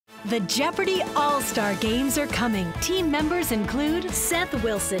The Jeopardy All-Star Games are coming. Team members include Seth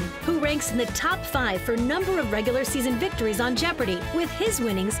Wilson, who ranks in the top 5 for number of regular season victories on Jeopardy. With his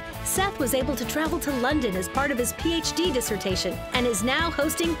winnings, Seth was able to travel to London as part of his PhD dissertation and is now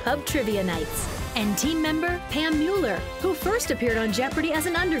hosting pub trivia nights. And team member Pam Mueller, who first appeared on Jeopardy as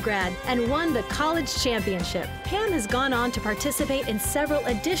an undergrad and won the college championship. Pam has gone on to participate in several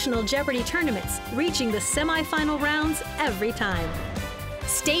additional Jeopardy tournaments, reaching the semifinal rounds every time.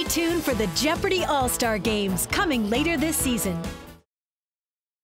 Stay tuned for the Jeopardy All-Star Games coming later this season.